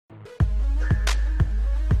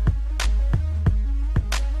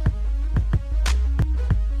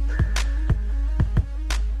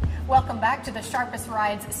back to the Sharpest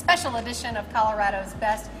Rides special edition of Colorado's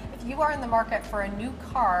Best. If you are in the market for a new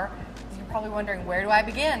car, you're probably wondering, where do I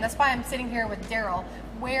begin? That's why I'm sitting here with Daryl.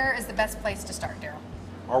 Where is the best place to start, Daryl?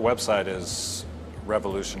 Our website is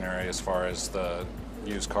revolutionary as far as the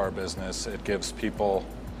used car business. It gives people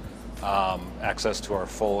access to our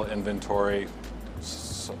full inventory,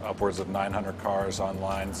 upwards of 900 cars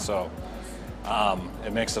online, so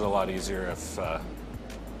it makes it a lot easier if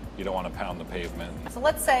you don't want to pound the pavement. So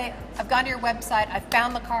let's say I've gone to your website, I've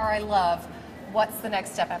found the car I love. What's the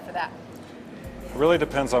next step after that? It really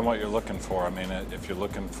depends on what you're looking for. I mean, if you're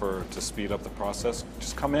looking to speed up the process,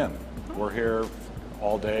 just come in. We're here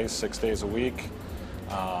all day, 6 days a week.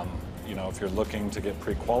 You know, if you're looking to get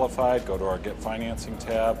pre-qualified, go to our Get Financing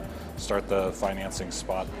tab, start the financing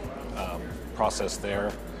spot process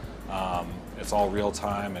there. It's all real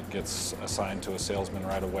time. It gets assigned to a salesman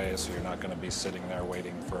right away, so you're not going to be sitting there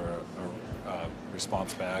waiting for a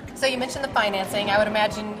response back. So you mentioned the financing. I would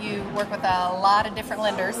imagine you work with a lot of different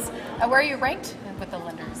lenders. Where are you ranked with the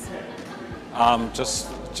lenders?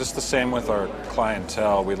 Just the same with our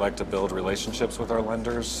clientele. We like to build relationships with our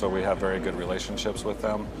lenders, so we have very good relationships with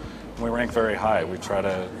them. And we rank very high. We try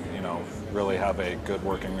to, you know, really have a good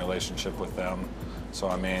working relationship with them. So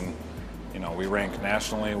I mean, you know, we rank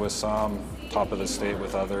nationally with some, top of the state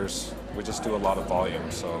with others. We just do a lot of volume,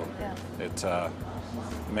 so it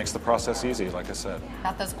makes the process easy, like I said.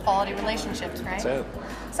 About those quality relationships, right? That's it.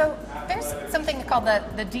 So there's something called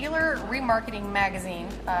the Dealer Remarketing Magazine.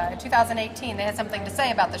 In 2018, they had something to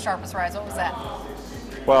say about the Sharpest Rides. What was that?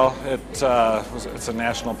 Well, it's a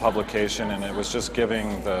national publication, and it was just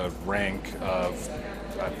giving the rank of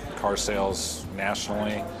car sales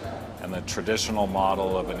nationally. And the traditional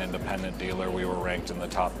model of an independent dealer, we were ranked in the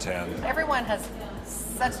top 10. Everyone has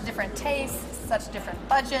such different tastes, such different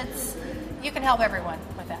budgets. You can help everyone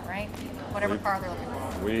with that, right? Whatever car they're looking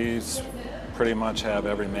for. We pretty much have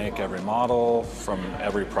every make, every model from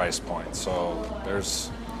every price point. So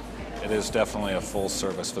it is definitely a full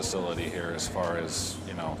service facility here as far as,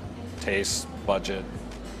 you know, taste, budget,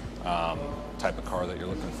 type of car that you're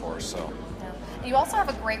looking for. So. You also have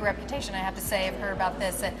a great reputation, I have to say. I've heard about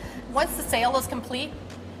this. Once the sale is complete,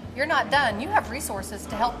 you're not done. You have resources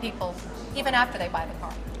to help people even after they buy the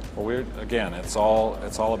car. Well, again, it's all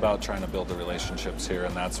about trying to build the relationships here,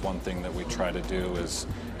 and that's one thing that we try to do is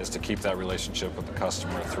to keep that relationship with the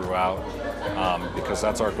customer throughout, because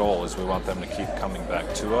that's our goal. Is we want them to keep coming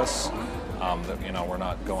back to us. That, you know, we're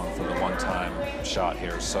not going for the one-time shot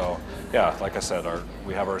here. So, yeah, like I said,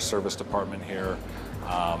 we have our service department here.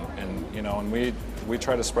 And you know, and we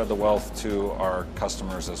try to spread the wealth to our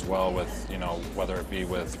customers as well, with, you know, whether it be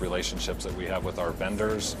with relationships that we have with our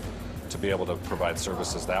vendors to be able to provide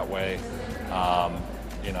services that way,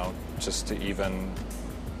 you know, just to even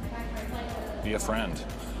be a friend,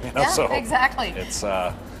 you know. Yeah, so exactly. It's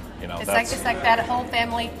you know, it's like that whole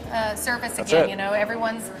family service again. You know,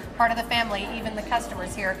 everyone's part of the family, even the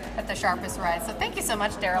customers here at the Sharpest Ride. So thank you so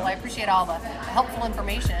much, Daryl. I appreciate all the helpful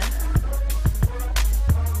information.